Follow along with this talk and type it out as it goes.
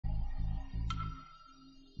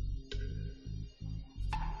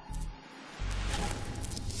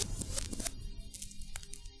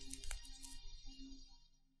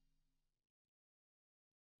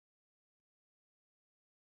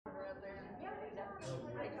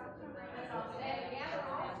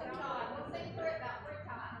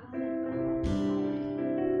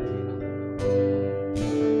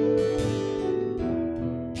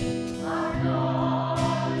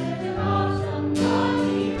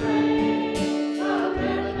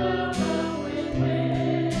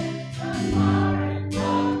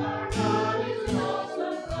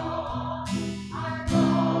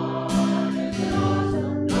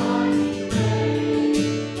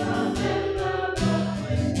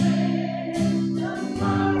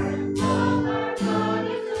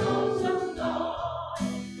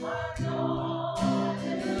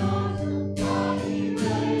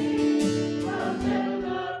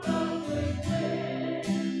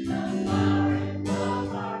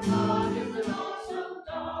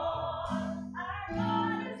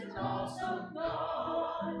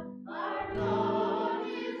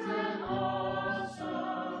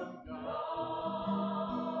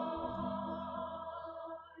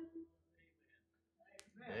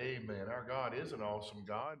God is an awesome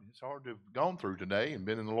God. It's hard to have gone through today and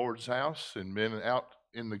been in the Lord's house and been out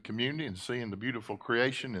in the community and seeing the beautiful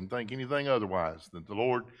creation and think anything otherwise. That the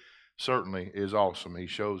Lord certainly is awesome. He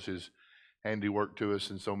shows His handiwork to us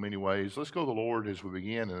in so many ways. Let's go to the Lord as we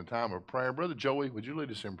begin in a time of prayer. Brother Joey, would you lead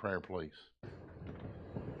us in prayer, please?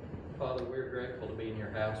 Father, we're grateful to be in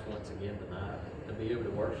your house once again tonight, to be able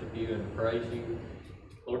to worship you and praise you.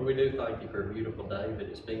 Lord, we do thank you for a beautiful day that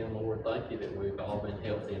it's been. Lord, thank you that we've all been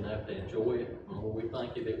healthy enough to enjoy it. And Lord, we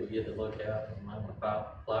thank you that we get to look out among the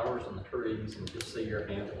flowers and the trees and just see your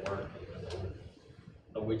hands at work.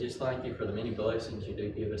 Lord, we just thank you for the many blessings you do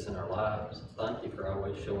give us in our lives. Thank you for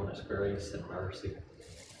always showing us grace and mercy.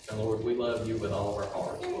 And Lord, we love you with all of our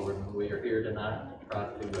hearts, Lord, and we are here tonight to try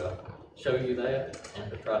to show you that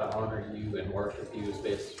and to try to honor you and worship you as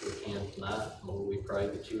best as we can tonight. Lord, we pray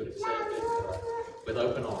that you would accept it with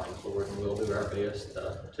open arms, Lord, and we'll do our best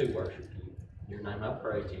to worship you. In your name I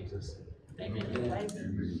pray, Jesus. Amen.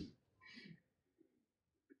 Amen.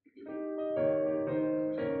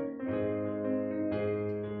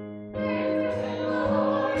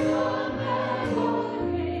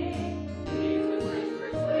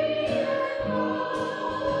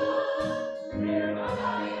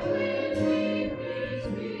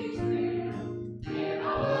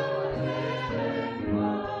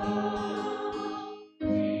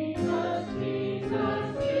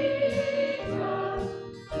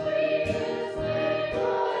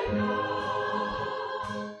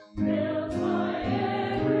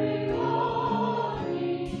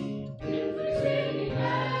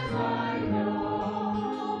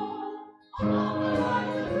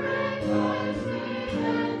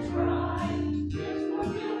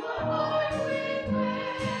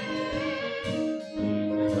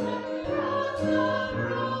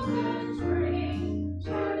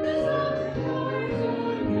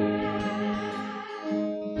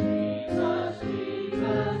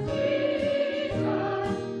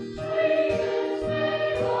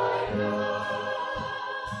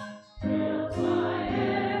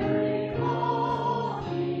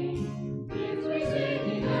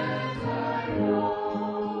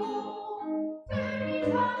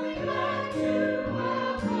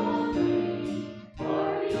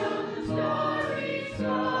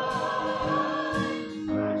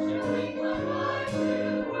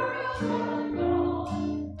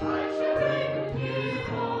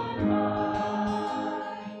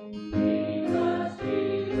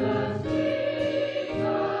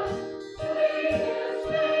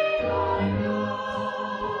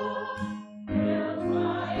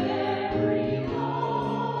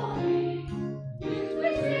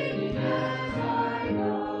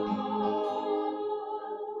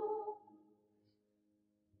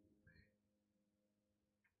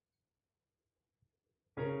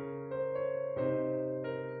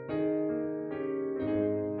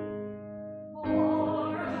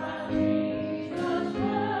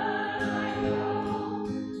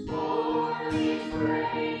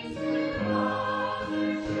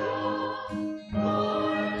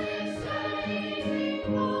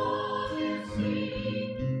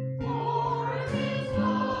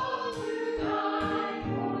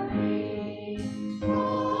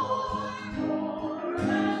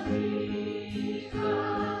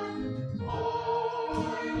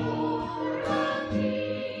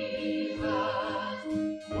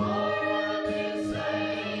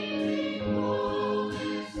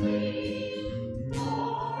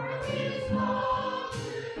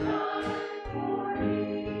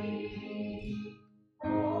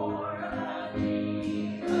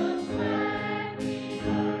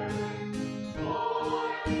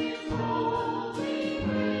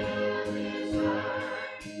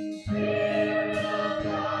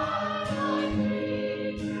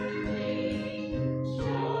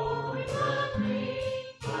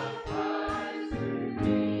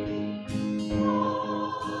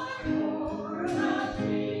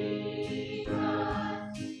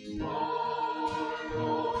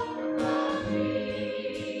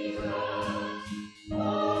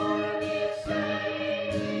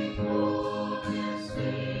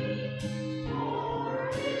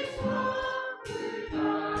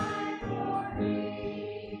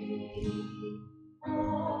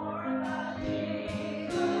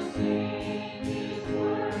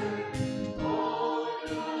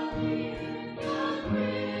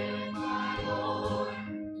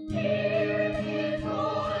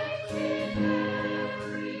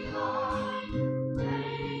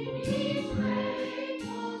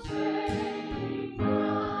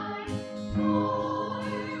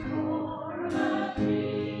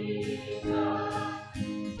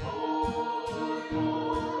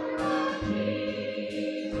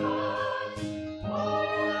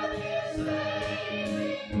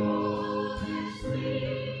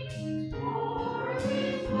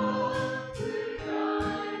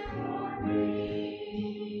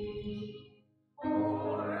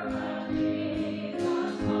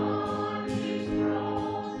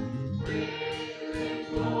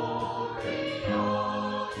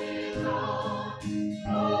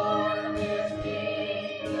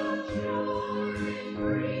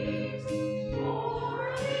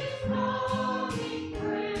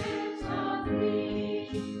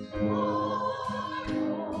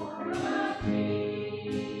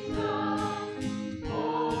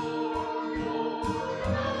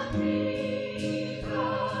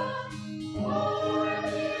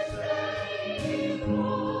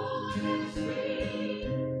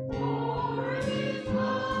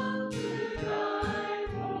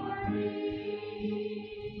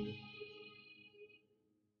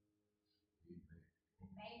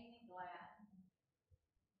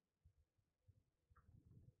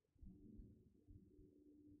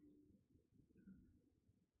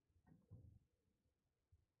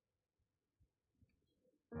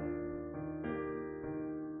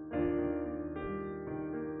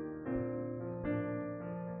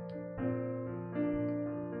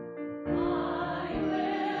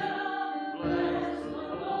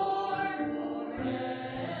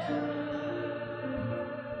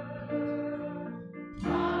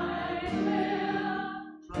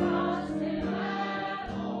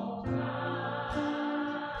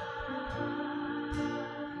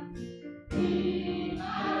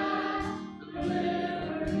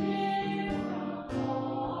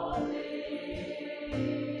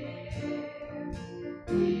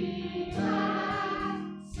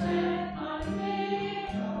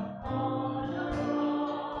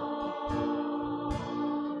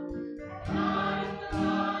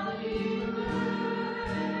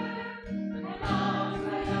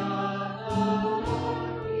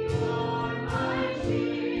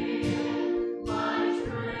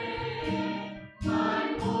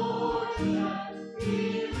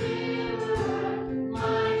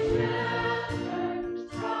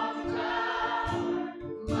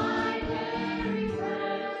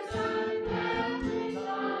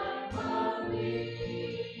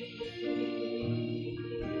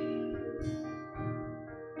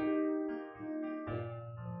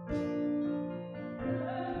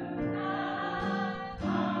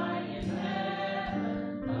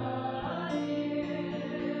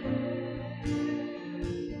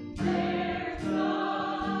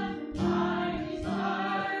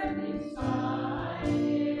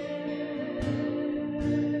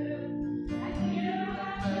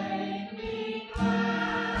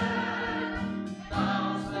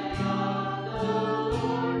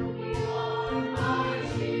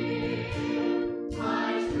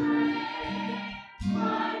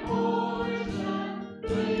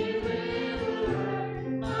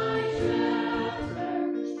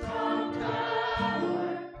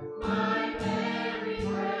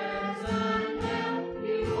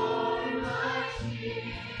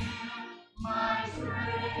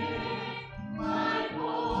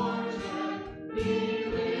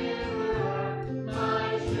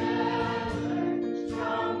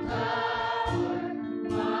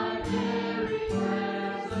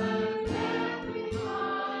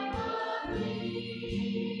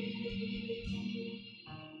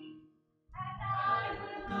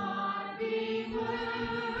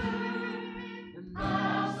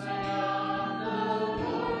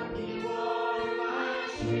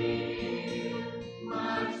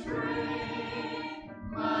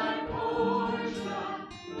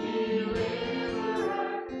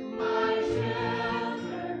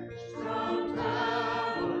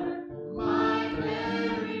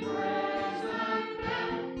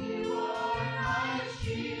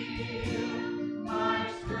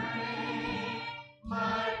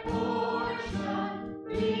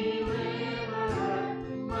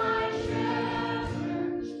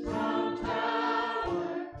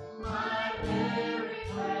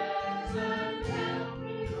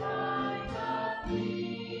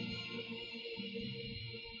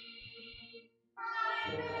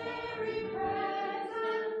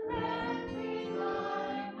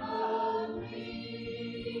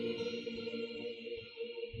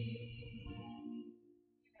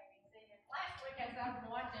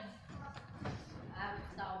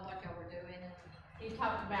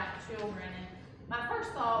 Talked about children, and my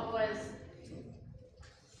first thought was,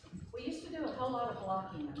 we used to do a whole lot of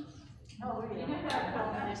blocking. Oh, yeah. You know how I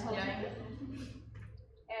call this Jane?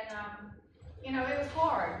 And, it was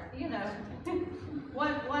hard,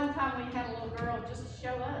 One time we had a little girl just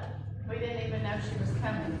show up. We didn't even know she was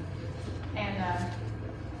coming. And,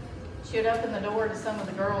 she would open the door to some of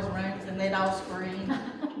the girls' rooms, and they'd all scream.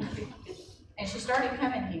 And she started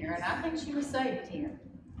coming here, and I think she was saved here.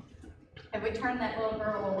 And we turned that little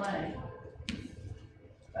girl away.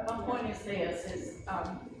 But my point is this,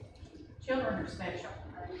 children are special.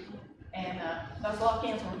 And those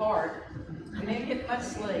lock-ins were hard. We didn't get much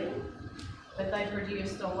sleep, but they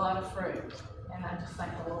produced a lot of fruit. And I just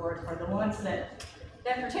thank the Lord for the ones that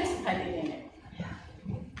participated in it.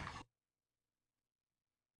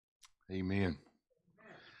 Amen.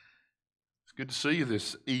 It's good to see you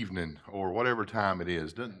this evening, or whatever time it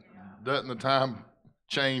is. Doesn't the time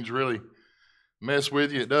change really mess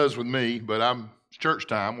with you? It does with me, but it's church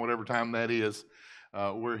time, whatever time that is.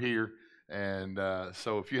 We're here, and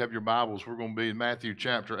so if you have your Bibles, we're going to be in Matthew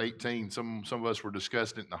chapter 18. Some of us were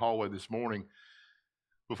discussing it in the hallway this morning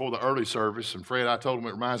before the early service, and Fred, I told him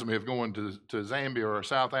it reminds me of going to Zambia or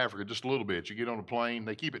South Africa just a little bit. You get on a plane,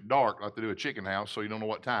 they keep it dark like they do a chicken house, so you don't know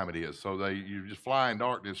what time it is. So you just fly in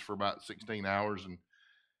darkness for about 16 hours, and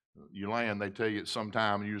you land, they tell you it's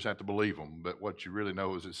sometime, and you just have to believe them. But what you really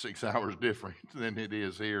know is it's 6 hours different than it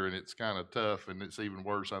is here, and it's kind of tough, and it's even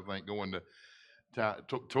worse, I think, going to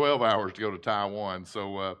 12 hours to go to Taiwan.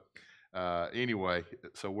 So anyway,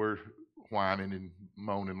 so we're whining and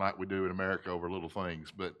moaning like we do in America over little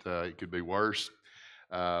things, but it could be worse.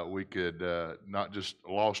 We could not just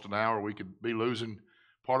lost an hour, we could be losing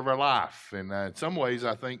part of our life. And in some ways,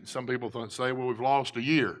 I think some people say, well, we've lost a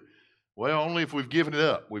year. Well, only if we've given it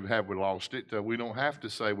up we lost it. We don't have to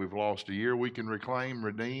say we've lost a year. We can reclaim,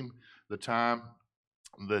 redeem the time.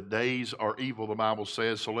 The days are evil, the Bible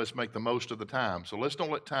says, so let's make the most of the time. So let's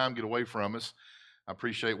don't let time get away from us. I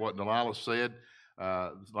appreciate what Delilah said.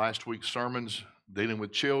 Last week's sermons dealing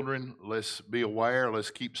with children. Let's be aware.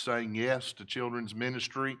 Let's keep saying yes to children's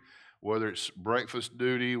ministry, whether it's breakfast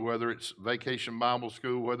duty, whether it's vacation Bible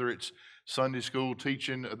school, whether it's Sunday school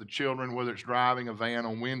teaching of the children, whether it's driving a van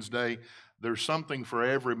on Wednesday. There's something for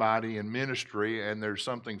everybody in ministry, and there's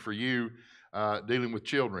something for you dealing with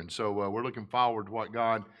children. So we're looking forward to what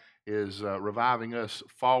God is reviving us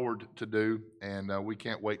forward to do, and we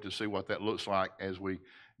can't wait to see what that looks like as we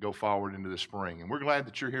go forward into the spring. And we're glad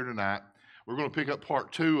that you're here tonight. We're going to pick up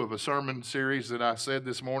part 2 of a sermon series that I said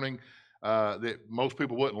this morning that most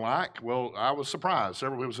people wouldn't like. Well, I was surprised.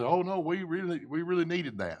 Several people said, "Oh no, we really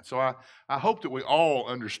needed that." So I hope that we all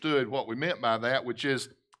understood what we meant by that, which is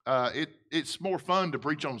it's more fun to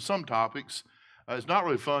preach on some topics. It's not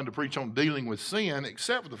really fun to preach on dealing with sin,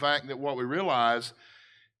 except for the fact that what we realize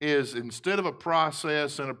is instead of a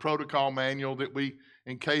process and a protocol manual that we,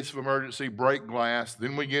 in case of emergency, break glass,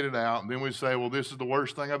 then we get it out, and then we say, well, this is the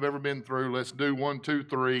worst thing I've ever been through. Let's do 1, 2,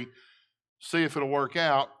 3, see if it'll work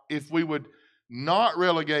out. If we would not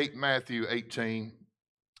relegate Matthew 18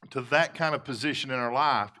 to that kind of position in our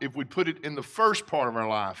life, if we put it in the first part of our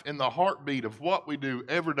life, in the heartbeat of what we do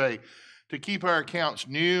every day to keep our accounts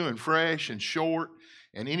new and fresh and short,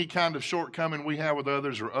 and any kind of shortcoming we have with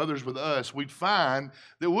others or others with us, we'd find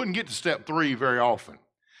that we wouldn't get to step 3 very often.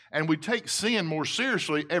 And we'd take sin more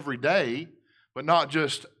seriously every day, but not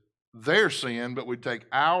just their sin, but we'd take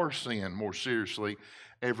our sin more seriously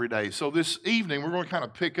every day. So this evening, we're going to kind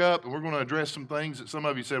of pick up, and we're going to address some things that some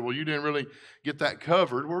of you said, well, you didn't really get that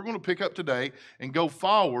covered. We're going to pick up today and go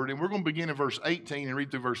forward, and we're going to begin in verse 18 and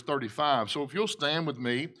read through verse 35. So if you'll stand with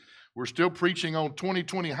me, we're still preaching on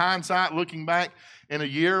 2020 hindsight, looking back in a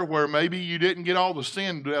year where maybe you didn't get all the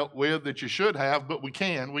sin dealt with that you should have, but we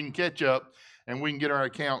can catch up, and we can get our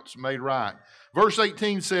accounts made right. Verse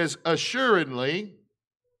 18 says, "Assuredly,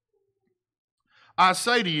 I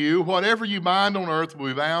say to you, whatever you bind on earth will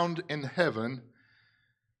be bound in heaven,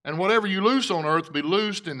 and whatever you loose on earth will be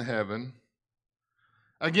loosed in heaven.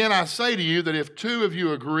 Again, I say to you that if 2 of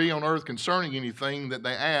you agree on earth concerning anything that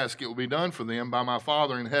they ask, it will be done for them by my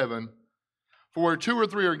Father in heaven. For where 2 or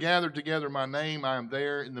 3 are gathered together in my name, I am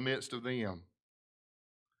there in the midst of them."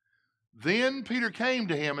 Then Peter came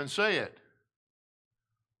to him and said,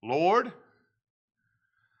 "Lord,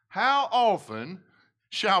 how often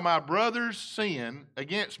shall my brother sin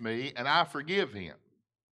against me and I forgive him?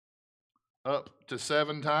 Up to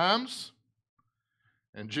 7 times?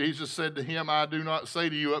 And Jesus said to him, I do not say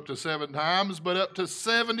to you up to 7 times, but up to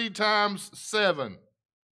 70 times 7.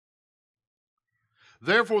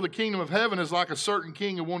 Therefore the kingdom of heaven is like a certain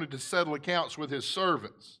king who wanted to settle accounts with his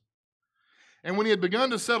servants. And when he had begun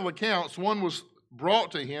to settle accounts, one was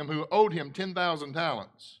brought to him who owed him 10,000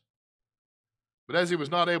 talents. But as he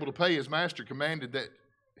was not able to pay, his master commanded that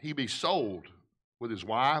he be sold with his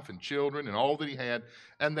wife and children and all that he had,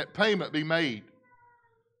 and that payment be made.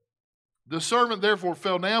 The servant therefore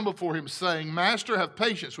fell down before him, saying, Master, have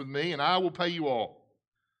patience with me, and I will pay you all.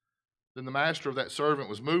 Then the master of that servant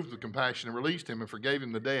was moved with compassion and released him and forgave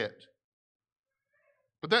him the debt.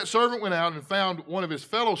 But that servant went out and found one of his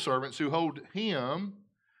fellow servants who owed him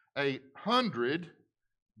 100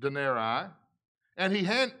 denarii, and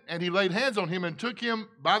he laid hands on him and took him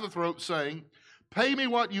by the throat, saying, Pay me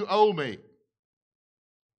what you owe me.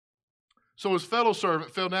 So his fellow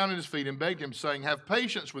servant fell down at his feet and begged him, saying, Have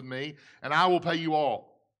patience with me, and I will pay you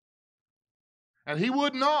all. And he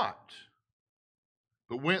would not,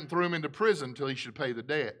 but went and threw him into prison till he should pay the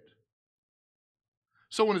debt.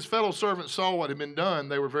 So when his fellow servants saw what had been done,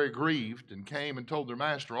 they were very grieved, and came and told their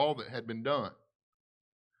master all that had been done.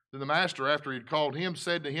 Then the master, after he had called him,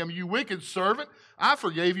 said to him, You wicked servant, I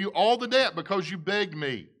forgave you all the debt because you begged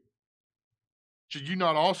me. Should you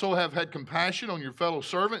not also have had compassion on your fellow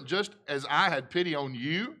servant, just as I had pity on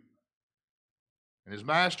you? And his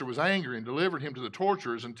master was angry and delivered him to the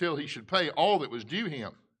torturers until he should pay all that was due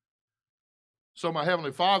him. So my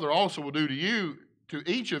heavenly Father also will do to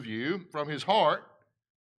each of you from his heart.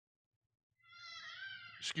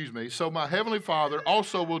 So my heavenly Father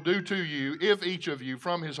also will do to you if each of you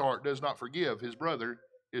from his heart does not forgive his brother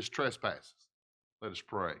his trespasses. Let us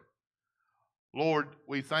pray. Lord,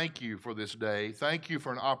 we thank you for this day. Thank you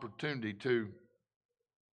for an opportunity to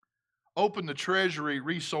open the treasury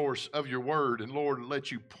resource of your word, and Lord,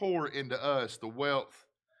 let you pour into us the wealth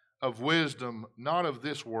of wisdom, not of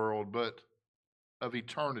this world, but of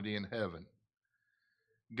eternity in heaven.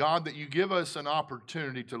 God, that you give us an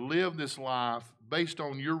opportunity to live this life based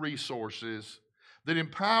on your resources that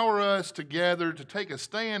empower us together to take a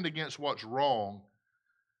stand against what's wrong,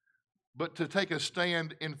 but to take a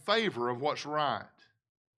stand in favor of what's right.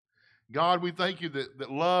 God, we thank you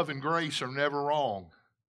that love and grace are never wrong.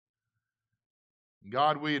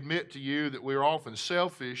 God, we admit to you that we are often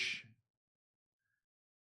selfish,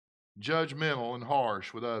 judgmental, and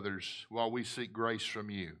harsh with others while we seek grace from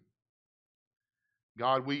you.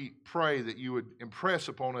 God, we pray that you would impress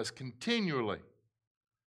upon us continually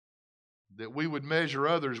that we would measure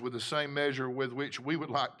others with the same measure with which we would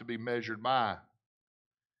like to be measured by.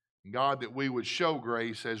 God, that we would show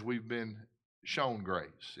grace as we've been shown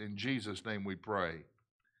grace. In Jesus' name we pray.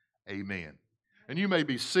 Amen. And you may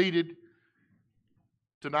be seated.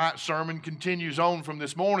 Tonight's sermon continues on from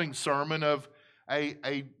this morning's sermon of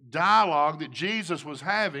a dialogue that Jesus was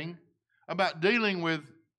having about dealing with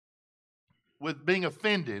being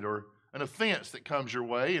offended or an offense that comes your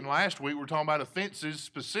way. And last week we were talking about offenses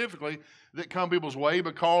specifically that come people's way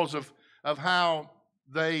because of how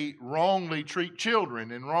they wrongly treat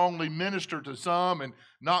children and wrongly minister to some and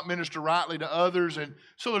not minister rightly to others. And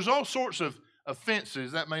so there's all sorts of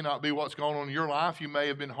offenses. That may not be what's going on in your life. You may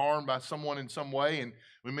have been harmed by someone in some way. And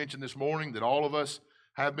we mentioned this morning that all of us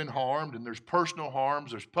have been harmed, and there's personal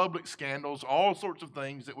harms, there's public scandals, all sorts of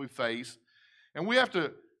things that we face. And we have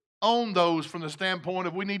to own those from the standpoint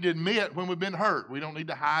of we need to admit when we've been hurt. We don't need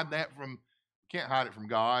to hide that from, can't hide it from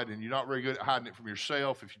God, and you're not very good at hiding it from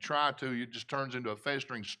yourself. If you try to, it just turns into a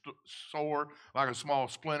festering sore, like a small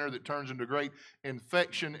splinter that turns into a great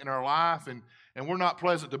infection in our life, and we're not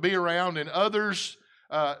pleasant to be around, and others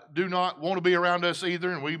do not want to be around us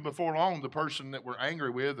either, and we, before long, the person that we're angry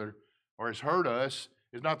with or has hurt us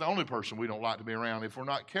is not the only person we don't like to be around. If we're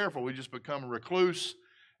not careful, we just become a recluse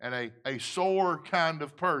and a sore kind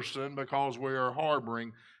of person because we are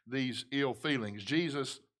harboring these ill feelings.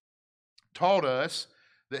 Jesus taught us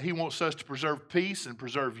that he wants us to preserve peace and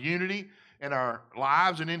preserve unity in our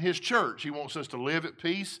lives and in his church. He wants us to live at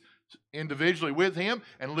peace individually with him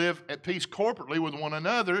and live at peace corporately with one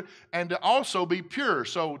another, and to also be pure.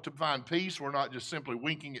 So to find peace, we're not just simply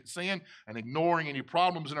winking at sin and ignoring any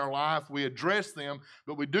problems in our life. We address them,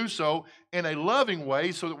 but we do so in a loving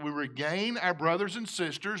way so that we regain our brothers and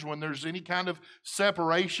sisters when there's any kind of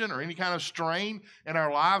separation or any kind of strain in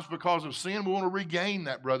our lives because of sin. We want to regain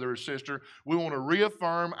that brother or sister. We want to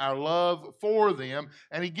reaffirm our love for them,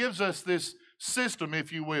 and he gives us this system,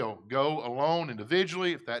 if you will. Go alone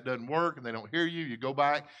individually. If that doesn't work and they don't hear you, you go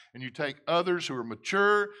back and you take others who are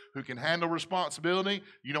mature, who can handle responsibility.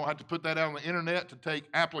 You don't have to put that out on the internet to take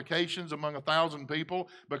applications among 1,000 people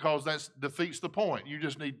because that defeats the point. You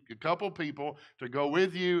just need a couple people to go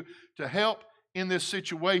with you to help in this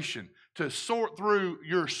situation, to sort through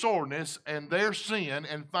your soreness and their sin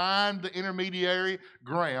and find the intermediary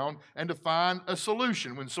ground and to find a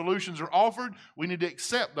solution. When solutions are offered, we need to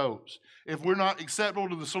accept those. If we're not acceptable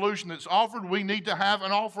to the solution that's offered, we need to have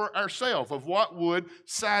an offer ourselves of what would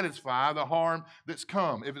satisfy the harm that's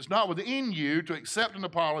come. If it's not within you to accept an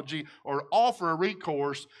apology or offer a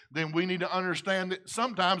recourse, then we need to understand that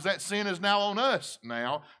sometimes that sin is now on us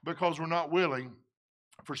now because we're not willing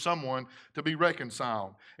for someone to be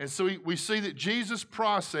reconciled. And so we see that Jesus'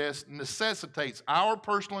 process necessitates our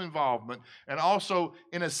personal involvement and also,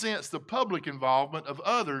 in a sense, the public involvement of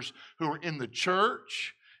others who are in the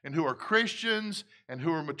church and who are Christians and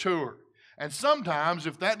who are mature. And sometimes,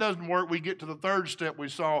 if that doesn't work, we get to the third step we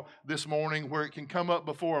saw this morning where it can come up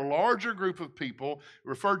before a larger group of people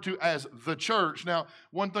referred to as the church. Now,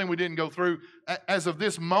 one thing we didn't go through, as of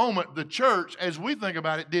this moment, the church, as we think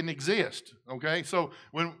about it, didn't exist, okay? So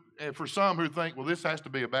for some who think, well, this has to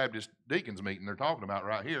be a Baptist deacons meeting they're talking about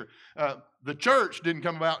right here, the church didn't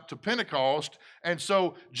come about to Pentecost, and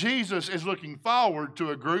so Jesus is looking forward to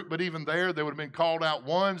a group, but even there would have been called out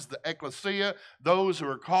ones, the ecclesia, those who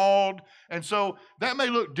are called. And so that may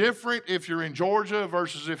look different if you're in Georgia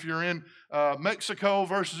versus if you're in Mexico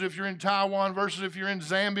versus if you're in Taiwan versus if you're in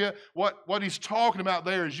Zambia. What he's talking about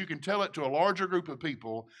there is you can tell it to a larger group of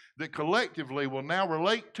people that collectively will now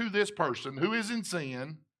relate to this person who is in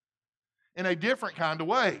sin in a different kind of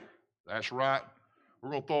way. That's right.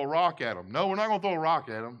 We're going to throw a rock at them. No, we're not going to throw a rock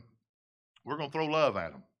at them. We're going to throw love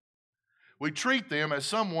at them. We treat them as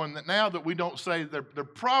someone that now that we don't say they're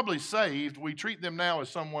probably saved, we treat them now as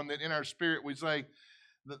someone that in our spirit we say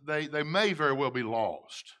that they may very well be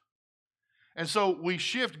lost. And so we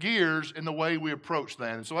shift gears in the way we approach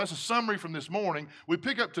that. And so that's a summary from this morning. We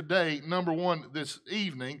pick up today, number one, this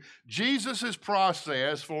evening. Jesus'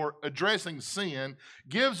 process for addressing sin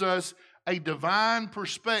gives us a divine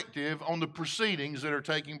perspective on the proceedings that are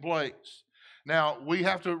taking place. Now, we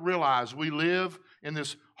have to realize we live in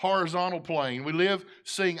this horizontal plane. We live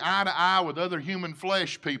seeing eye to eye with other human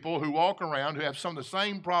flesh people who walk around who have some of the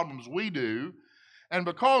same problems we do. And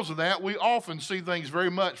because of that, we often see things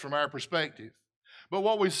very much from our perspective. But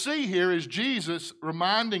what we see here is Jesus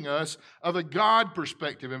reminding us of a God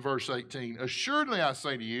perspective in verse 18. Assuredly, I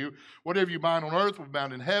say to you, whatever you bind on earth will be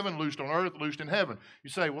bound in heaven, loosed on earth, loosed in heaven. You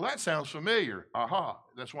say, well, that sounds familiar. Aha.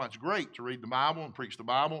 That's why it's great to read the Bible and preach the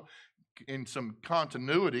Bible in some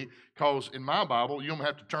continuity, because in my Bible, you don't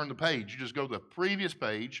have to turn the page. You just go to the previous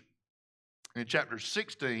page, In chapter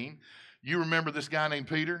 16, you remember this guy named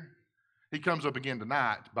Peter? He comes up again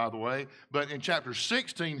tonight, by the way. But in chapter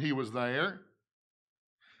 16, he was there.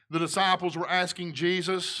 The disciples were asking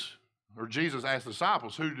Jesus, or Jesus asked the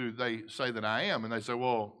disciples, who do they say that I am? And they said,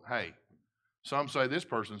 well, hey, some say this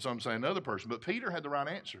person, some say another person. But Peter had the right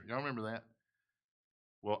answer. Y'all remember that?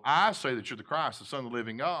 Well, I say that you're the Christ, the Son of the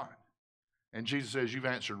living God. And Jesus says, you've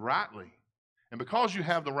answered rightly. And because you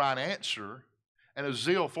have the right answer and a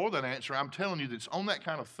zeal for that answer, I'm telling you that it's on that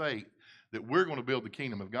kind of faith that we're going to build the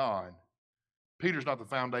kingdom of God. Peter's not the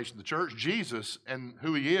foundation of the church. Jesus and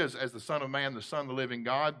who he is as the Son of Man, the Son of the living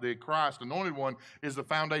God, the Christ, anointed one, is the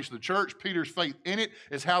foundation of the church. Peter's faith in it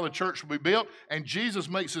is how the church will be built. And Jesus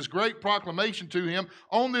makes this great proclamation to him,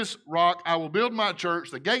 on this rock I will build my church.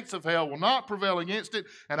 The gates of hell will not prevail against it,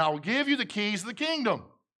 and I will give you the keys of the kingdom.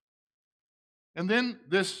 And then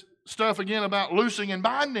this stuff again about loosing and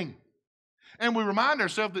binding. And we remind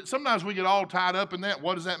ourselves that sometimes we get all tied up in that.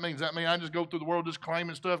 What does that mean? Does that mean I just go through the world just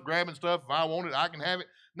claiming stuff, grabbing stuff? If I want it, I can have it?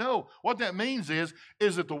 No. What that means is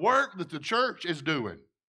that the work that the church is doing,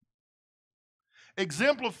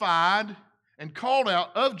 exemplified and called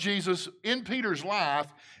out of Jesus in Peter's life,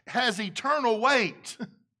 has eternal weight.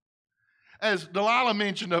 As Delilah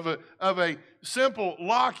mentioned of a simple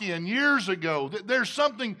lock-in years ago, that there's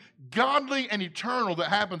something godly and eternal that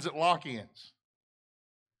happens at lock-ins.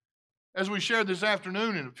 As we shared this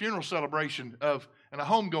afternoon in a funeral celebration and a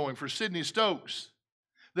homegoing for Sidney Stokes,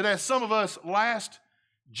 that as some of us last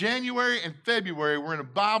January and February were in a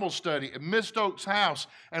Bible study at Miss Stokes' house,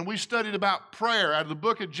 and we studied about prayer out of the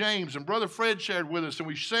book of James, and Brother Fred shared with us, and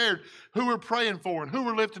we shared who we're praying for and who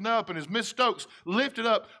we're lifting up, and as Miss Stokes lifted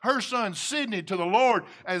up her son Sidney to the Lord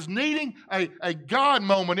as needing a God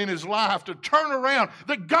moment in his life to turn around,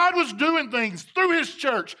 that God was doing things through his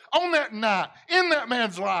church on that night in that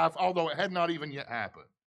man's life, although it had not even yet happened.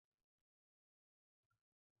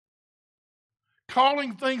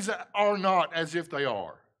 Calling things that are not as if they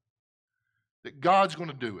are. That God's going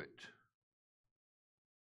to do it.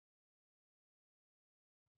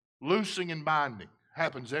 Loosing and binding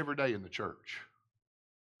happens every day in the church.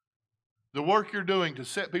 The work you're doing to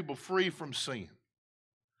set people free from sin.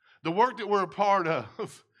 The work that we're a part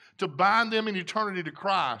of to bind them in eternity to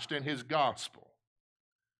Christ and his gospel.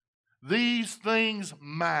 These things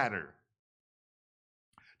matter.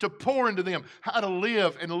 To pour into them how to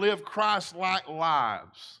live and live Christ-like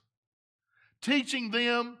lives. Teaching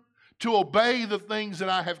them to obey the things that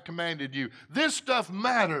I have commanded you. This stuff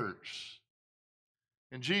matters.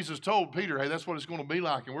 And Jesus told Peter, hey, that's what it's going to be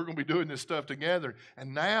like, and we're going to be doing this stuff together.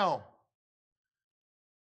 And now,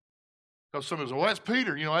 because some of us, well, that's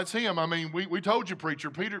Peter, that's him. I mean, we told you, preacher,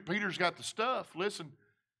 Peter's got the stuff. Listen,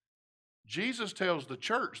 Jesus tells the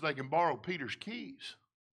church they can borrow Peter's keys.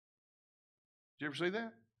 Did you ever see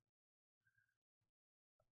that?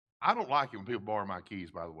 I don't like it when people borrow my keys,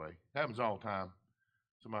 by the way. It happens all the time.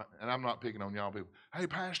 And I'm not picking on y'all people. Hey,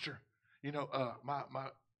 Pastor, can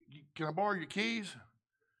I borrow your keys?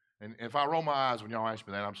 And if I roll my eyes when y'all ask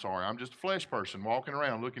me that, I'm sorry. I'm just a flesh person walking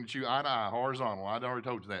around looking at you eye to eye, horizontal. I already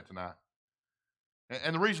told you that tonight.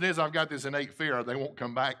 And the reason is I've got this innate fear they won't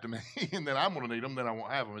come back to me, and then I'm going to need them, then I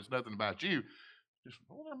won't have them. It's nothing about you. Just,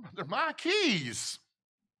 they're my keys.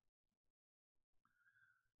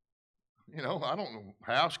 I don't know.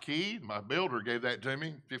 House key, my builder gave that to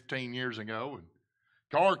me 15 years ago. And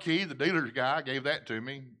car key, the dealer's guy gave that to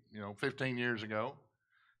me, 15 years ago.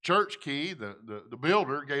 Church key, the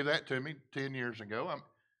builder gave that to me 10 years ago.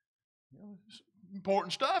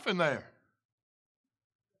 Important stuff in there.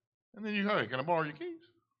 And then hey, can I borrow your keys?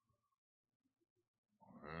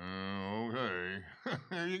 Okay,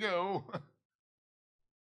 there you go.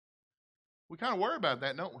 We kind of worry about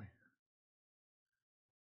that, don't we?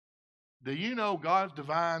 Do you know God's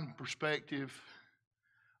divine perspective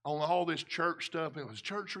on all this church stuff? Is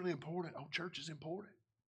church really important? Oh, church is important.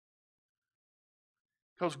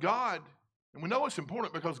 Because God, and we know it's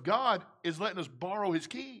important because God is letting us borrow his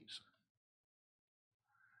keys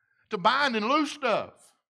to bind and loose stuff,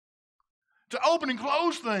 to open and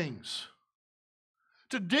close things,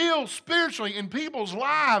 to deal spiritually in people's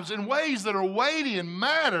lives in ways that are weighty and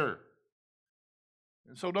matter.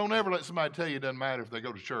 And so don't ever let somebody tell you it doesn't matter if they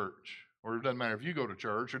go to church, or it doesn't matter if you go to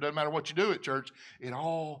church, or it doesn't matter what you do at church. It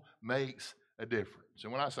all makes a difference.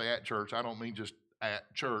 And when I say at church, I don't mean just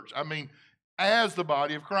at church. I mean as the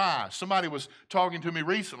body of Christ. Somebody was talking to me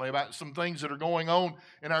recently about some things that are going on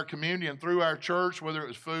in our community and through our church, whether it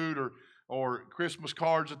was food or Christmas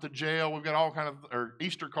cards at the jail. We've got all kind of, or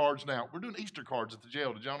Easter cards now. We're doing Easter cards at the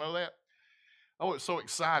jail. Did y'all know that? Oh, it's so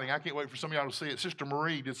exciting. I can't wait for some of y'all to see it. Sister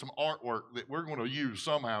Marie did some artwork that we're going to use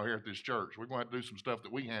somehow here at this church. We're going to have to do some stuff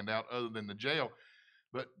that we hand out other than the jail.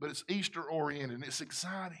 But it's Easter oriented and it's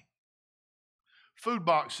exciting. Food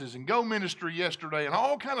boxes and Go Ministry yesterday and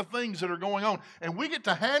all kind of things that are going on. And we get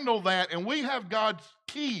to handle that, and we have God's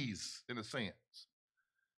keys, in a sense.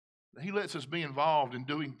 He lets us be involved in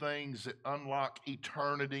doing things that unlock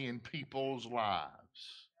eternity in people's lives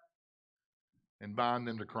and bind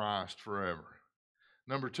them to Christ forever.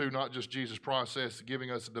 Number two, not just Jesus' process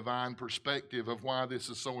giving us a divine perspective of why this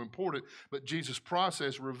is so important, but Jesus'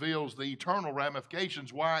 process reveals the eternal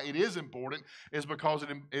ramifications. Why it is important is because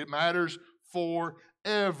it matters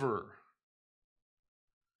forever.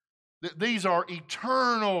 These are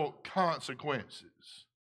eternal consequences.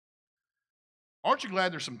 Aren't you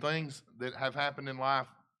glad there's some things that have happened in life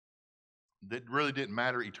that really didn't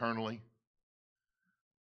matter eternally?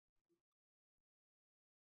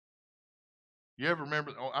 You ever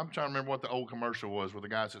remember? I'm trying to remember what the old commercial was where the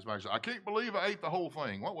guy says, "I can't believe I ate the whole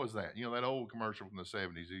thing." What was that? You know, that old commercial from the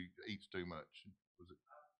 70s. He eats too much. Was it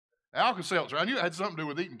Alka-Seltzer? I knew it had something to do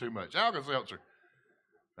with eating too much. Alka-Seltzer.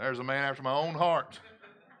 There's a man after my own heart.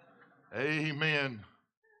 Amen.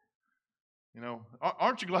 You know,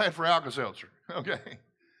 aren't you glad for Alka-Seltzer? Okay.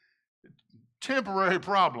 Temporary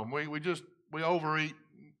problem. We overeat,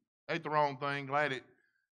 ate the wrong thing. Glad it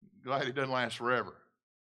doesn't last forever.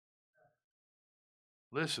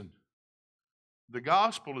 Listen, the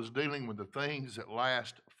gospel is dealing with the things that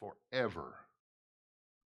last forever.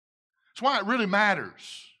 That's why it really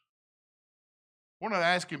matters. We're not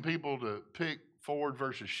asking people to pick Ford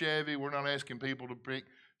versus Chevy. We're not asking people to pick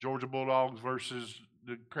Georgia Bulldogs versus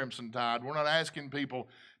the Crimson Tide. We're not asking people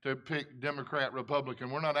to pick Democrat,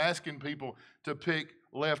 Republican. We're not asking people to pick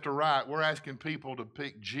left or right. We're asking people to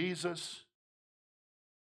pick Jesus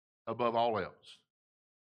above all else.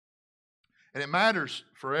 And it matters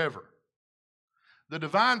forever. The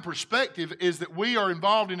divine perspective is that we are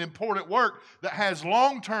involved in important work that has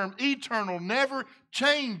long-term, eternal,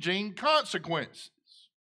 never-changing consequences.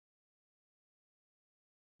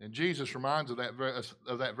 And Jesus reminds us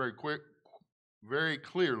of that very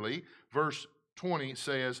clearly. Verse 20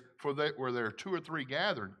 says, where there are two or three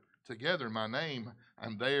gathered together in my name,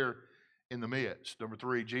 I'm there in the midst. Number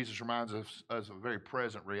three, Jesus reminds us of a very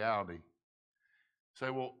present reality. Say,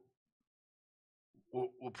 well,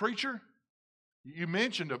 preacher, you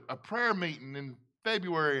mentioned a prayer meeting in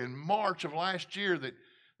February and March of last year that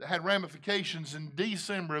had ramifications in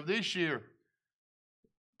December of this year.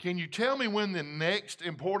 Can you tell me when the next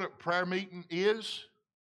important prayer meeting is?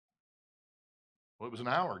 Well, it was an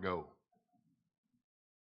hour ago.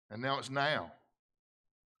 And now it's now.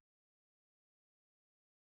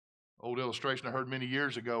 Old illustration I heard many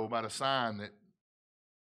years ago about a sign that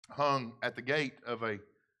hung at the gate of a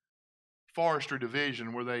forestry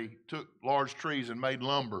division where they took large trees and made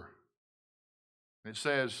lumber. It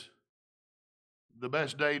says, the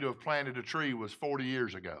best day to have planted a tree was 40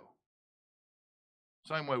 years ago.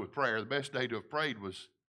 Same way with prayer. The best day to have prayed was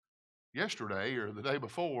yesterday or the day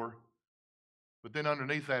before. But then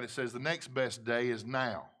underneath that it says the next best day is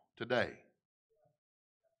now, today.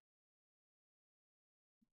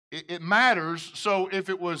 It matters. So if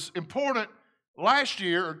it was important last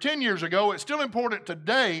year or 10 years ago, it's still important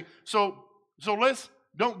today. So let's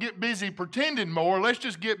don't get busy pretending more. Let's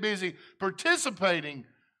just get busy participating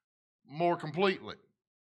more completely.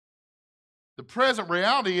 The present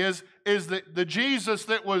reality is that the Jesus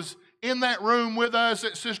that was in that room with us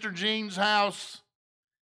at Sister Jean's house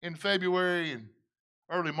in February and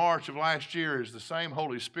early March of last year is the same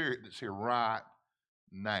Holy Spirit that's here right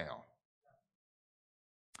now.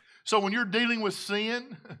 So when you're dealing with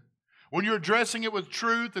sin, when you're addressing it with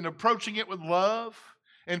truth and approaching it with love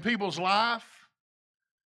in people's life,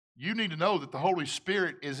 you need to know that the Holy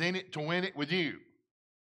Spirit is in it to win it with you.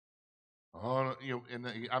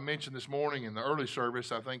 I mentioned this morning in the early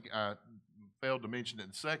service, I think I failed to mention it in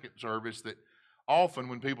the second service, that often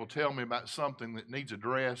when people tell me about something that needs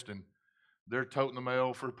addressed and they're toting the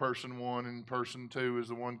mail for person one and person two is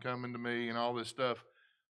the one coming to me and all this stuff,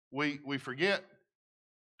 we forget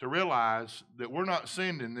to realize that we're not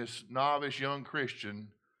sending this novice young Christian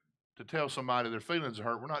to tell somebody their feelings are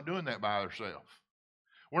hurt. We're not doing that by ourselves.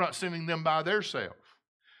 We're not sending them by theirself.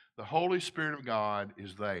 The Holy Spirit of God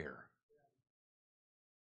is there.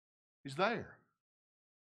 He's there.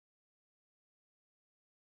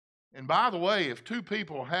 And by the way, if two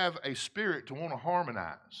people have a spirit to want to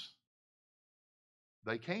harmonize,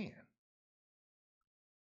 they can.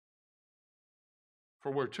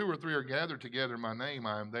 For where two or three are gathered together in my name,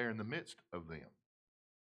 I am there in the midst of them.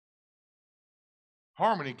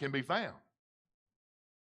 Harmony can be found.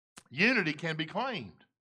 Unity can be claimed.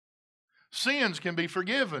 Sins can be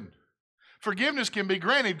forgiven. Forgiveness can be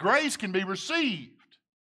granted. Grace can be received.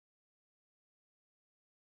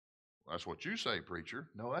 Well, that's what you say, preacher.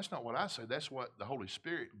 No, that's not what I say. That's what the Holy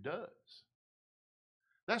Spirit does.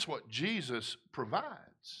 That's what Jesus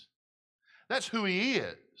provides. That's who He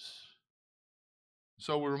is.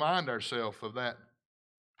 So we remind ourselves of that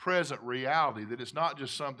present reality, that it's not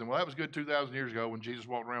just something, well, that was good 2,000 years ago when Jesus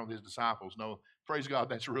walked around with His disciples. No, praise God,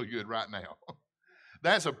 that's really good right now.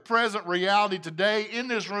 That's a present reality today, in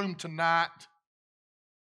this room tonight,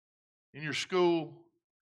 in your school,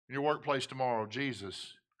 in your workplace tomorrow.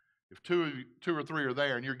 Jesus, if two or three are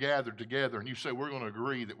there and you're gathered together and you say, we're going to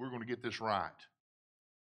agree that we're going to get this right,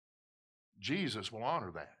 Jesus will honor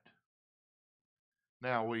that.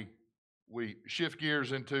 Now we shift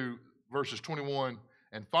gears into verses 21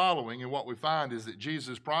 and following, and what we find is that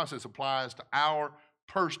Jesus' process applies to our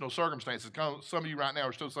personal circumstances. Some of you right now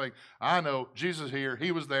are still saying, I know Jesus is here,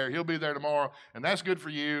 He was there, He'll be there tomorrow, and that's good for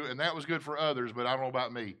you, and that was good for others, but I don't know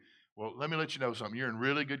about me. Well, let me let you know something. You're in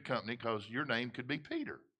really good company, because your name could be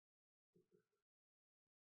Peter.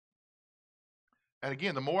 And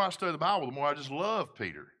again, the more I study the Bible, the more I just love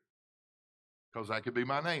Peter, because that could be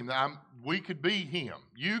my name. We could be him.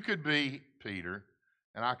 You could be Peter,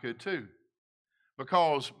 and I could too.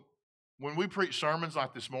 Because when we preach sermons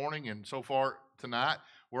like this morning and so far tonight,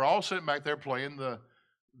 we're all sitting back there playing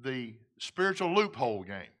the spiritual loophole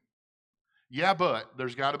game. Yeah, but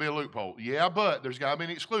there's got to be a loophole. Yeah, but there's got to be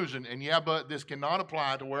an exclusion. And yeah, but this cannot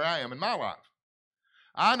apply to where I am in my life.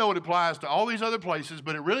 I know it applies to all these other places,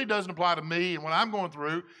 but it really doesn't apply to me and what I'm going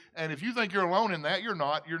through. And if you think you're alone in that, you're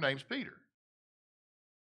not. Your name's Peter.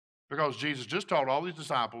 Because Jesus just taught all these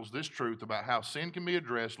disciples this truth about how sin can be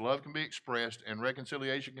addressed, love can be expressed, and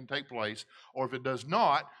reconciliation can take place. Or if it does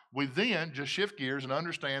not, we then just shift gears and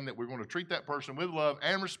understand that we're going to treat that person with love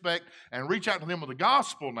and respect and reach out to them with the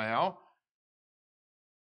gospel now.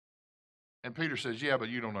 And Peter says, yeah, but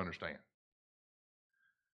you don't understand.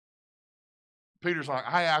 Peter's like,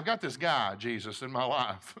 hey, I've got this guy, Jesus, in my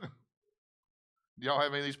life. Do y'all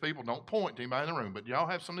have any of these people? Don't point to anybody in the room, but do y'all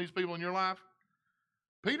have some of these people in your life?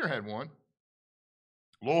 Peter had one.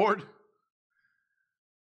 Lord,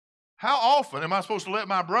 how often am I supposed to let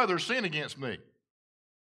my brother sin against me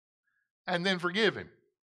and then forgive him?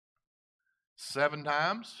 7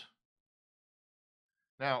 times?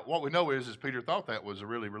 Now, what we know is Peter thought that was a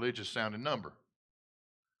really religious sounding number.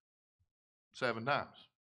 7 times.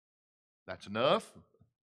 That's enough.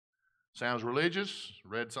 Sounds religious.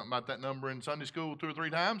 Read something about that number in Sunday school 2 or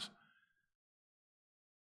 3 times.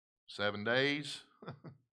 7 days.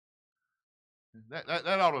 that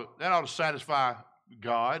ought to satisfy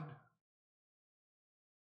God.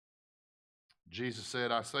 Jesus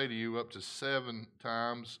said, I say to you, up to 7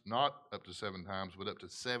 times, not up to 7 times, but up to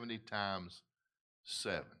 70 times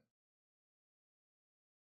 7.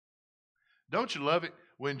 Don't you love it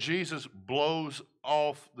when Jesus blows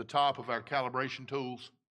off the top of our calibration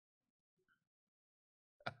tools?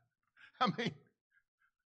 I mean,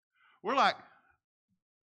 we're like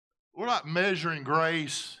measuring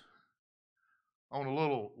grace on a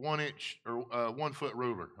little 1-inch or 1-foot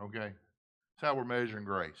ruler, okay? That's how we're measuring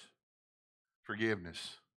grace.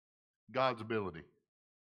 Forgiveness. God's ability.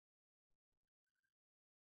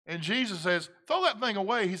 And Jesus says, throw that thing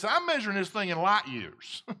away. He said, I'm measuring this thing in light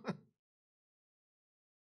years.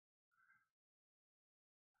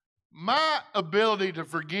 My ability to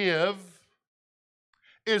forgive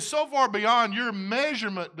is so far beyond your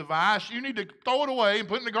measurement device, you need to throw it away and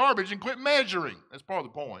put it in the garbage and quit measuring. That's part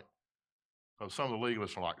of the point. Because some of the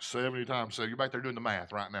legalists are like 70 times 7. You're back there doing the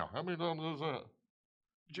math right now. How many times is that?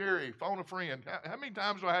 Jerry, phone a friend. How many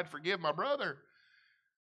times do I have to forgive my brother?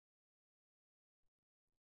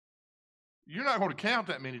 You're not going to count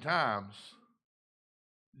that many times.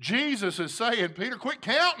 Jesus is saying, Peter, quit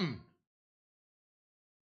counting.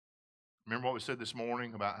 Remember what we said this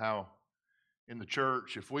morning about how in the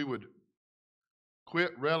church, if we would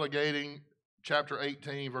quit relegating chapter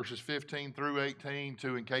 18, verses 15 through 18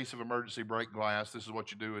 to, in case of emergency, break glass. This is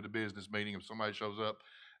what you do at a business meeting if somebody shows up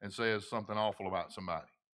and says something awful about somebody.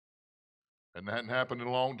 And that hadn't happened in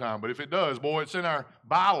a long time. But if it does, boy, it's in our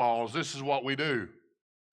bylaws. This is what we do.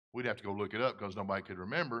 We'd have to go look it up because nobody could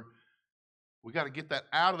remember. We got to get that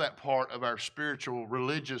out of that part of our spiritual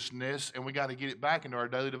religiousness, and we got to get it back into our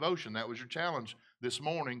daily devotion. That was your challenge this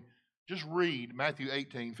morning. Just read Matthew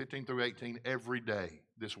 18, 15 through 18 every day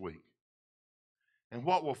this week. And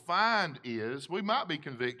what we'll find is we might be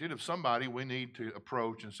convicted of somebody we need to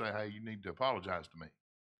approach and say, hey, you need to apologize to me.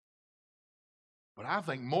 But I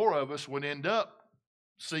think more of us would end up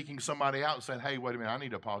seeking somebody out and saying, hey, wait a minute, I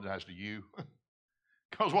need to apologize to you.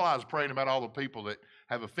 Because while I was praying about all the people that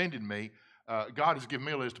have offended me, God has given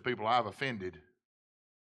me a list of people I've offended.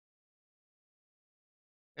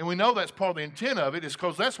 And we know that's part of the intent of it, is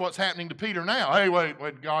because that's what's happening to Peter now. Hey,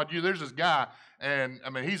 wait, God, there's this guy, and I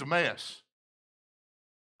mean, he's a mess.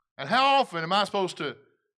 And how often am I supposed to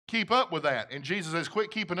keep up with that? And Jesus says,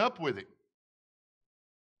 quit keeping up with it.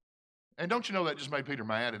 And don't you know that just made Peter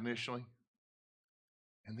mad initially?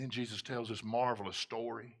 And then Jesus tells this marvelous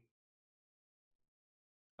story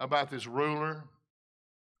about this ruler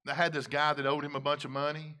that had this guy that owed him a bunch of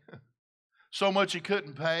money, so much he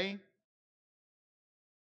couldn't pay.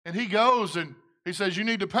 And he goes and he says, you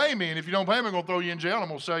need to pay me, and if you don't pay me, I'm going to throw you in jail, and I'm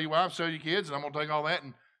going to sell your wife, sell your kids, and I'm going to take all that,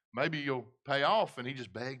 and maybe you'll pay off. And he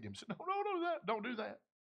just begged him, said, no, don't do that.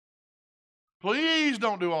 Please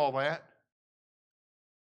don't do all that.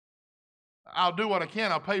 I'll do what I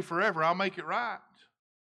can. I'll pay forever. I'll make it right.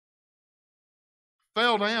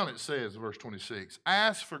 Fell down, it says, verse 26.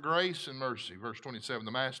 Asked for grace and mercy. Verse 27,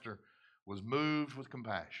 the master was moved with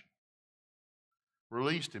compassion.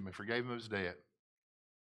 Released him and forgave him his debt.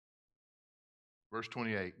 Verse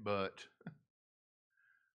 28, but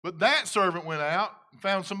that servant went out and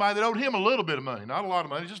found somebody that owed him a little bit of money. Not a lot of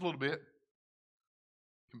money, just a little bit,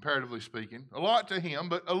 comparatively speaking. A lot to him,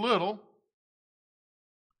 but a little.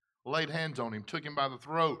 Laid hands on him, took him by the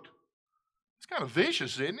throat. It's kind of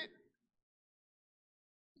vicious, isn't it?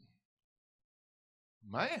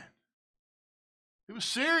 Man, it was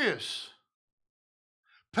serious.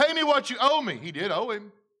 Pay me what you owe me. He did owe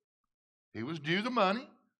him. He was due the money.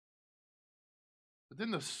 But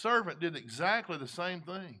then the servant did exactly the same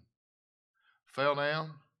thing. Fell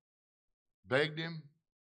down, begged him,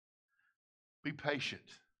 be patient,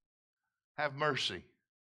 have mercy.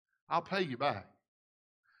 I'll pay you back.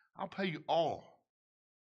 I'll pay you all.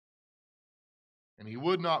 And he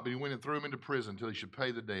would not, but he went and threw him into prison until he should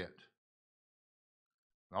pay the debt.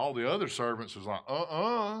 And all the other servants was like,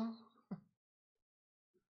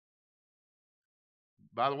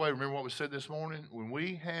 By the way, remember what we said this morning? When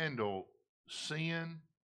we handle sin,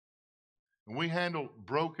 when we handle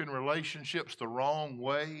broken relationships the wrong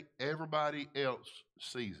way, everybody else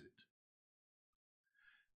sees it.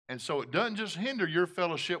 And so it doesn't just hinder your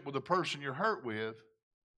fellowship with the person you're hurt with,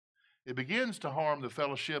 it begins to harm the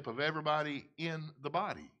fellowship of everybody in the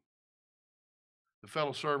body. The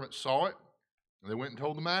fellow servants saw it, and they went and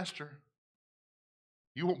told the master.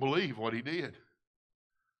 You won't believe what he did.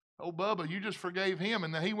 Oh, Bubba, you just forgave him,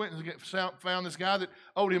 and then he went and found this guy that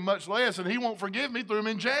owed him much less, and he won't forgive me, threw him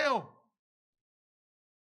in jail.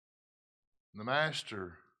 And the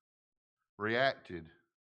master reacted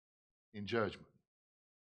in judgment.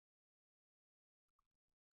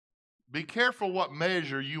 Be careful what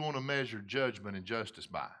measure you want to measure judgment and justice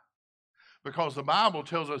by. Because the Bible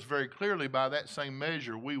tells us very clearly by that same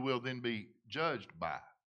measure we will then be judged by.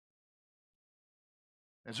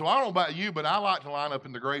 And so I don't know about you, but I like to line up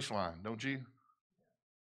in the grace line, don't you?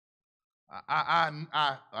 I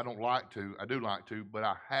don't like to. I do like to, but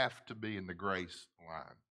I have to be in the grace line.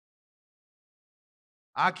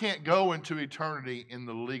 I can't go into eternity in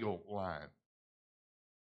the legal line.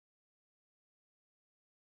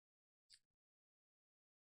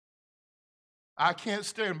 I can't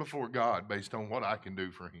stand before God based on what I can do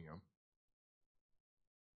for him.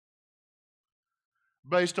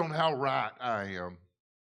 Based on how right I am.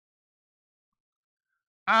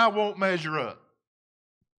 I won't measure up.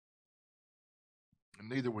 And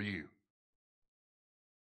neither will you.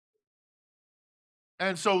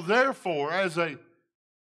 And so therefore, as a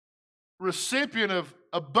recipient of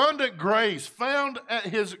abundant grace found at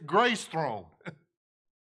his grace throne,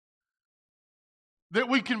 that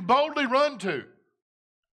we can boldly run to,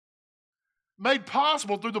 made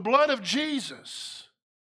possible through the blood of Jesus,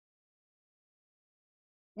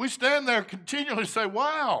 we stand there continually say,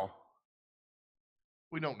 wow,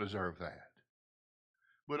 we don't deserve that.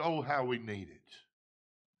 But oh, how we need it.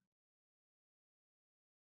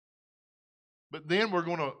 But then we're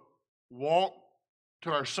going to walk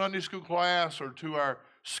to our Sunday school class or to our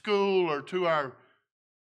school or to our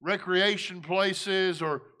recreation places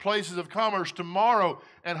or places of commerce tomorrow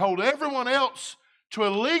and hold everyone else to a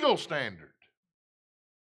legal standard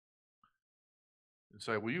and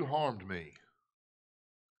say, well, you harmed me.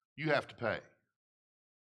 You have to pay.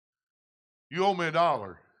 You owe me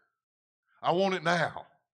 $1. I want it now.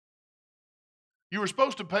 You were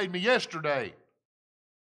supposed to pay me yesterday.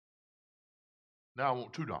 Now I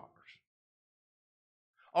want $2.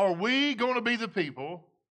 Are we going to be the people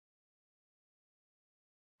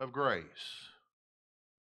of grace?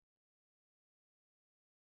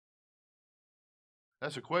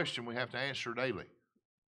 That's a question we have to answer daily.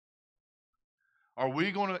 Are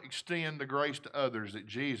we going to extend the grace to others that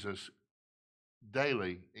Jesus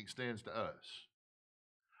daily extends to us?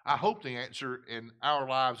 I hope the answer in our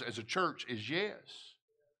lives as a church is yes.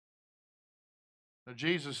 Now,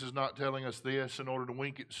 Jesus is not telling us this in order to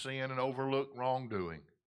wink at sin and overlook wrongdoing.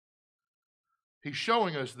 He's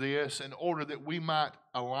showing us this in order that we might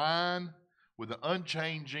align with the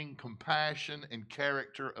unchanging compassion and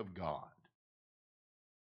character of God.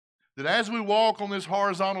 That as we walk on this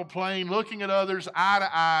horizontal plane, looking at others eye to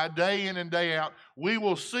eye, day in and day out, we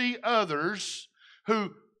will see others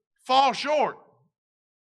who fall short,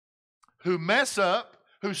 who mess up,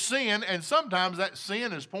 who sin, and sometimes that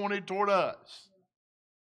sin is pointed toward us.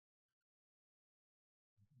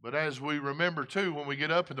 But as we remember too, when we get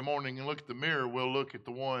up in the morning and look at the mirror, we'll look at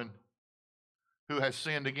the one who has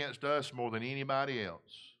sinned against us more than anybody else.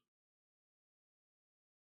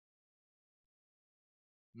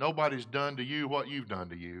 Nobody's done to you what you've done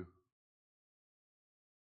to you.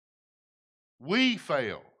 We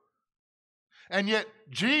fail. And yet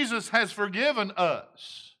Jesus has forgiven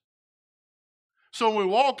us. So when we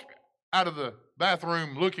walk out of the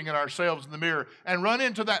bathroom looking at ourselves in the mirror and run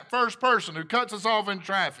into that first person who cuts us off in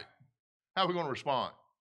traffic, how are we going to respond?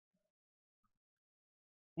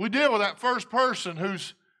 We deal with that first person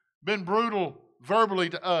who's been brutal verbally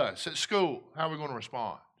to us at school. How are we going to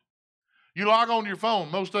respond? You log on your phone.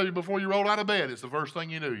 Most of you, before you roll out of bed, it's the first thing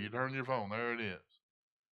you do. You turn your phone. There it is.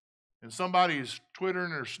 And somebody's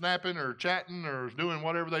twittering or snapping or chatting or doing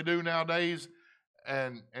whatever they do nowadays,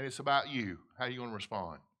 and it's about you. How are you going to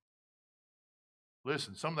respond?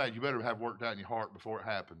 Listen, some of that you better have worked out in your heart before it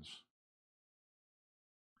happens.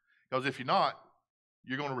 Because if you're not,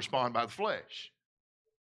 you're going to respond by the flesh.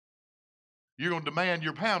 You're going to demand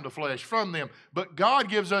your pound of flesh from them. But God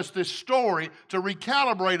gives us this story to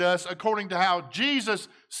recalibrate us according to how Jesus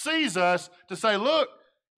sees us, to say, look,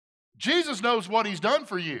 Jesus knows what he's done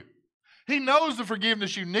for you. He knows the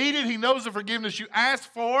forgiveness you needed. He knows the forgiveness you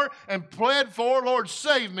asked for and pled for. Lord,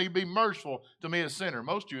 save me. Be merciful to me, a sinner.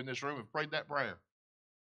 Most of you in this room have prayed that prayer.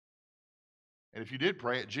 And if you did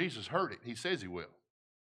pray it, Jesus heard it. He says he will.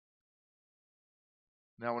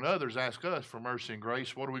 Now, when others ask us for mercy and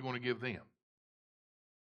grace, what are we going to give them?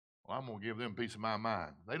 Well, I'm going to give them a piece of my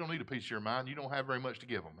mind. They don't need a piece of your mind. You don't have very much to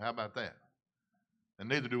give them. How about that? And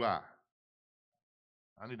neither do I.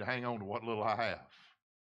 I need to hang on to what little I have.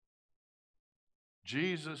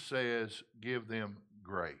 Jesus says, give them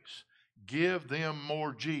grace. Give them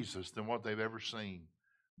more Jesus than what they've ever seen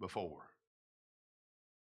before.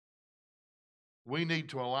 We need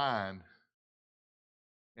to align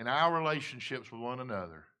in our relationships with one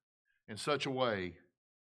another in such a way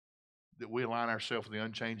that we align ourselves with the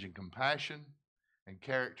unchanging compassion and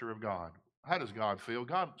character of God. How does God feel?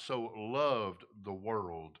 God so loved the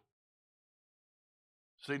world.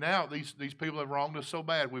 See, now these people have wronged us so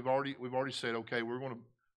bad. We've already said, okay, we're going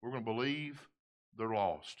to believe they're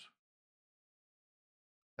lost.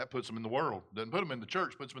 That puts them in the world. Doesn't put them in the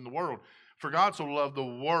church, puts them in the world. For God so loved the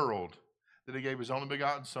world that he gave his only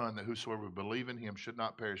begotten Son, that whosoever would believe in him should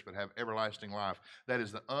not perish but have everlasting life. That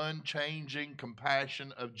is the unchanging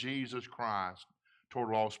compassion of Jesus Christ toward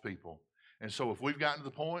lost people. And so if we've gotten to the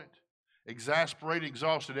point, exasperated,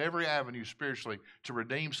 exhausted every avenue spiritually to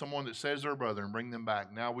redeem someone that says they're a brother and bring them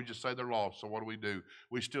back, now we just say they're lost, so what do?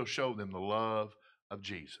 We still show them the love of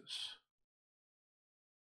Jesus.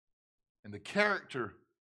 And the character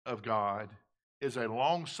of God is a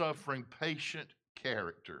long-suffering, patient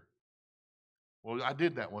character. Well, I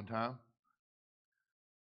did that one time.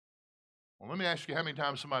 Well, let me ask you, how many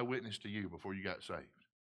times somebody witnessed to you before you got saved?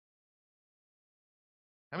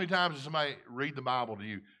 How many times did somebody read the Bible to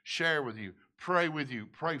you, share with you, pray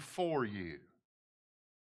for you,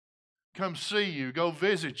 come see you, go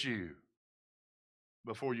visit you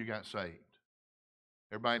before you got saved?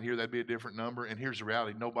 Everybody in here, that'd be a different number. And here's the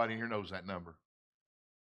reality, nobody in here knows that number.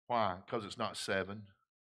 Why? Because it's not 7.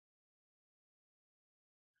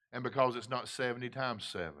 And because it's not 70 times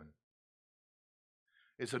 7.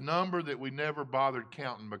 It's a number that we never bothered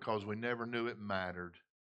counting because we never knew it mattered.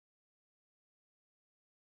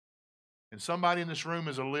 And somebody in this room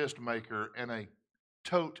is a list maker and a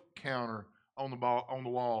tote counter on the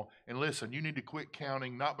wall. And listen, you need to quit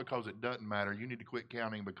counting not because it doesn't matter. You need to quit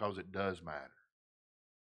counting because it does matter.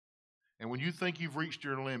 And when you think you've reached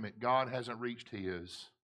your limit, God hasn't reached his.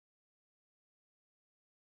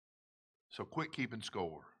 So quit keeping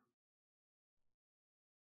score.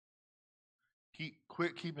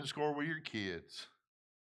 Quit keeping score with your kids.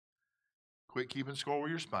 Quit keeping score with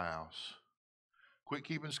your spouse. Quit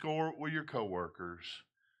keeping score with your coworkers.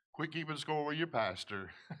 Quit keeping score with your pastor.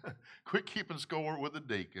 Quit keeping score with the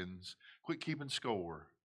deacons. Quit keeping score.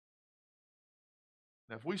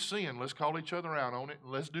 Now, if we sin, let's call each other out on it,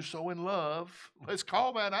 and let's do so in love. Let's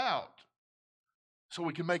call that out so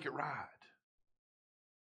we can make it right.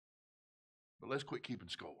 But let's quit keeping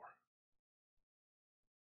score.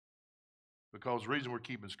 Because the reason we're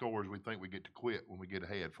keeping score is we think we get to quit when we get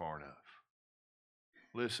ahead far enough.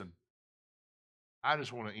 Listen, I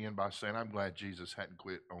just want to end by saying I'm glad Jesus hadn't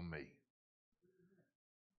quit on me.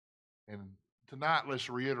 And tonight, let's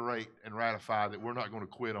reiterate and ratify that we're not going to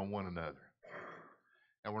quit on one another.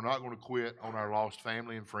 And we're not going to quit on our lost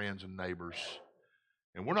family and friends and neighbors.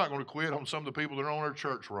 And we're not going to quit on some of the people that are on our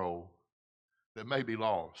church roll that may be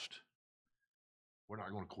lost. We're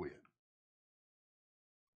not going to quit.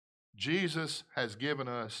 Jesus has given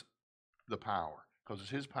us the power, because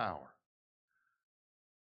it's his power,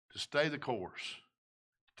 to stay the course,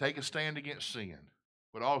 to take a stand against sin,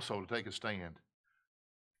 but also to take a stand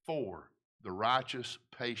for the righteous,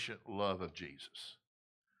 patient love of Jesus.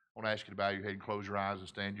 I want to ask you to bow your head and close your eyes and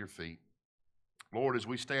stand to your feet. Lord, as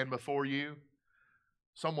we stand before you,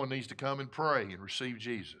 someone needs to come and pray and receive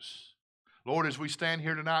Jesus. Lord, as we stand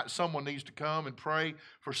here tonight, someone needs to come and pray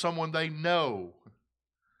for someone they know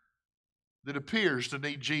that appears to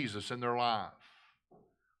need Jesus in their life.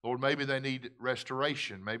 Lord, maybe they need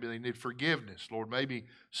restoration. Maybe they need forgiveness. Lord, maybe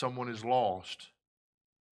someone is lost.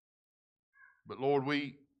 But Lord,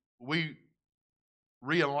 we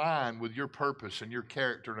realign with your purpose and your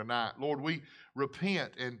character tonight. Lord, we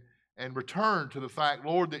repent and return to the fact,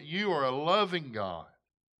 Lord, that you are a loving God.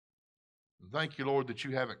 And thank you, Lord, that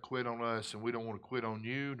you haven't quit on us, and we don't want to quit on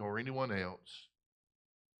you nor anyone else.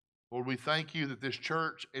 Lord, we thank you that this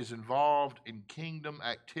church is involved in kingdom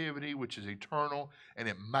activity, which is eternal, and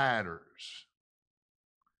it matters.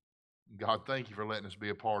 God, thank you for letting us be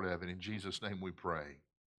a part of it. In Jesus' name we pray.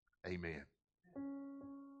 Amen.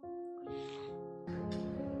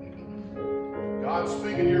 God,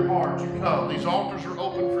 speak in your heart. You come. These altars are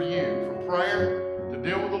open for you, from prayer to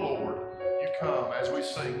deal with the Lord. You come. As we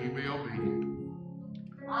sing, you be obedient.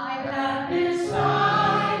 I have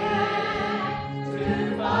decided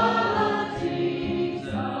to follow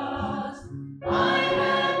Jesus. I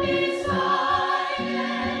have decided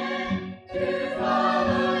to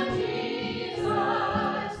follow Jesus.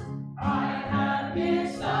 I have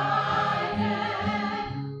decided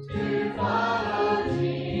to follow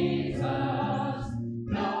Jesus.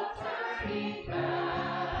 No turning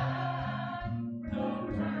back. No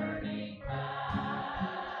turning back.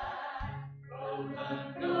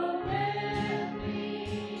 Go with me,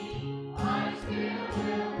 I still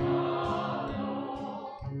will follow.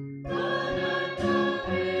 Go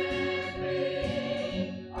with me,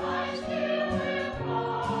 I still will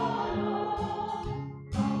follow.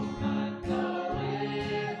 Go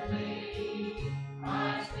with me, I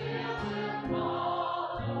still will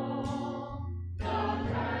follow. No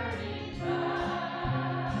turning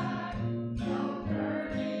back, no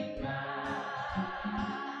turning back.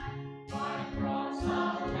 My cross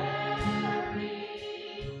I'll carry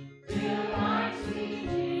till I see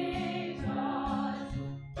Jesus.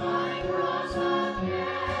 My cross I'll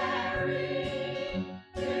carry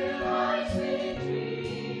till I see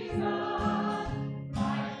Jesus.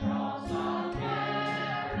 My cross I'll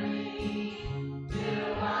carry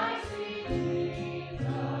till I see Jesus.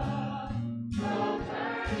 No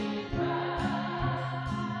turning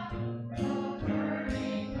back, no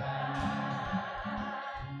turning back.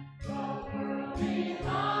 The world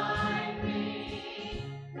behind me,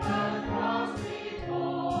 the cross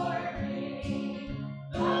before me.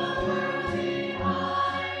 The world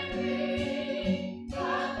behind me,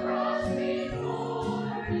 the cross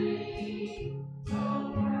before me. The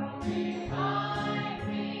world behind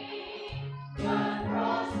me, the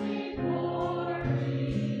cross before me.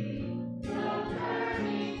 No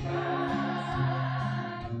turning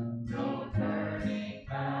back, no turning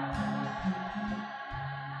back.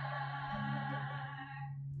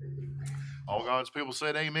 All God's people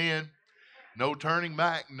said amen. No turning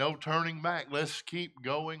back, no turning back. Let's keep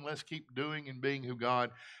going. Let's keep doing and being who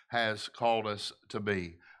God has called us to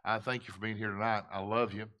be. I thank you for being here tonight. I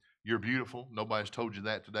love you. You're beautiful. Nobody's told you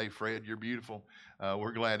that today, Fred. You're beautiful.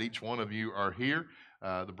 We're glad each one of you are here.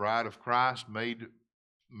 The bride of Christ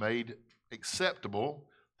made acceptable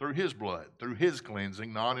through his blood, through his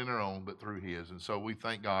cleansing, not in our own, but through his. And so we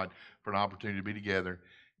thank God for an opportunity to be together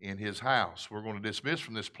in his house. We're going to dismiss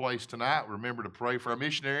from this place tonight. Remember to pray for our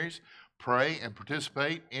missionaries. Pray and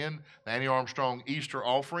participate in the Annie Armstrong Easter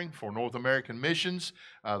offering for North American missions.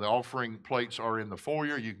 The offering plates are in the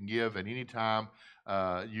foyer. You can give at any time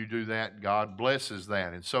you do that. God blesses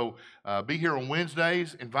that. And so be here on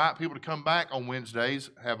Wednesdays. Invite people to come back on Wednesdays.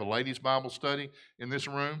 Have a ladies' Bible study in this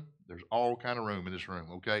room. There's all kind of room in this room,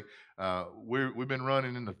 okay? We've been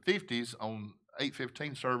running in the 50s on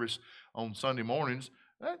 8:15 service on Sunday mornings.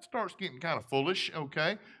 That starts getting kind of foolish,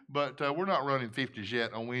 okay? But we're not running 50s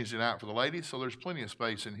yet on Wednesday night for the ladies, so there's plenty of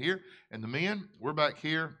space in here. And the men, we're back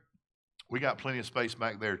here. We got plenty of space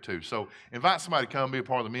back there too. So invite somebody to come be a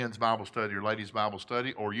part of the men's Bible study or ladies' Bible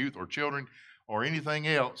study or youth or children or anything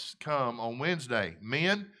else. Come on Wednesday.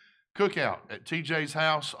 Men, cookout at TJ's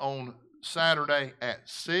house on Saturday at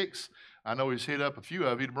 6. I know he's hit up a few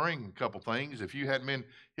of you to bring a couple things. If you hadn't been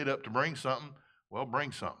hit up to bring something, well,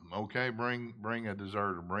 bring something, okay? Bring a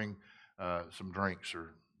dessert or bring some drinks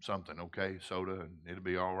or something, okay? Soda, and it'll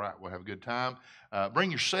be all right. We'll have a good time.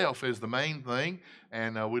 Bring yourself is the main thing,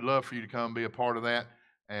 and we'd love for you to come be a part of that,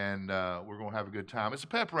 and we're going to have a good time. It's a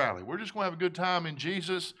pep rally. We're just going to have a good time in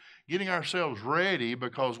Jesus, getting ourselves ready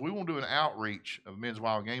because we won't do an outreach of Men's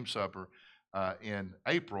Wild Game Supper in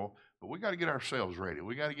April, but we got to get ourselves ready.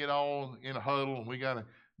 We got to get all in a huddle, and we got to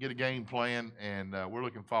get a game plan, and we're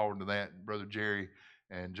looking forward to that. Brother Jerry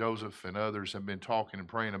and Joseph and others have been talking and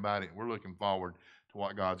praying about it. We're looking forward to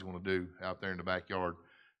what God's going to do out there in the backyard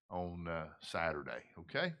on Saturday,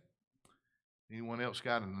 okay? Anyone else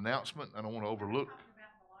got an announcement? I don't want to overlook.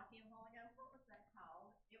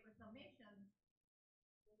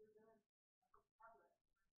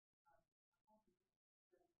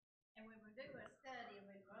 And we would do a study and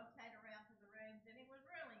we'd rotate around to the rooms and it was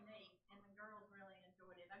really neat and the girls really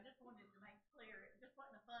enjoyed it. I just wanted to make clear it just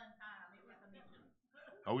wasn't a fun time, it was a mission.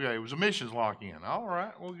 Okay, it was a missions lock-in. All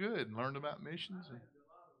right, well, good. Learned about missions.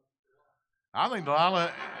 I think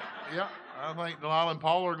Delilah, yeah, I think Delilah and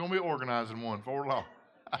Paul are going to be organizing one for long.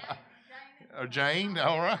 Jane,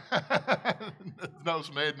 all right. No,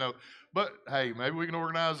 some head no. But hey, maybe we can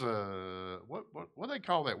organize a what do they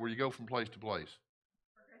call that? Where you go from place to place?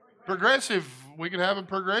 Progressive. We could have a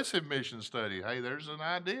progressive mission study. Hey, there's an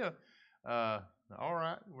idea. All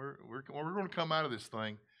right, we're going to come out of this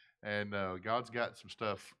thing, and God's got some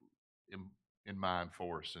stuff in mind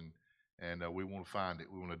for us, and we want to find it.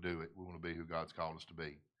 We want to do it. We want to be who God's called us to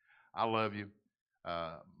be. I love you.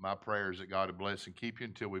 My prayer is that God will bless and keep you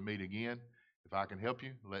until we meet again. If I can help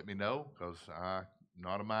you, let me know, because I'm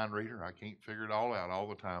not a mind reader. I can't figure it all out all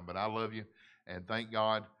the time, but I love you, and thank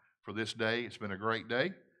God for this day. It's been a great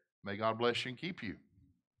day. May God bless you and keep you.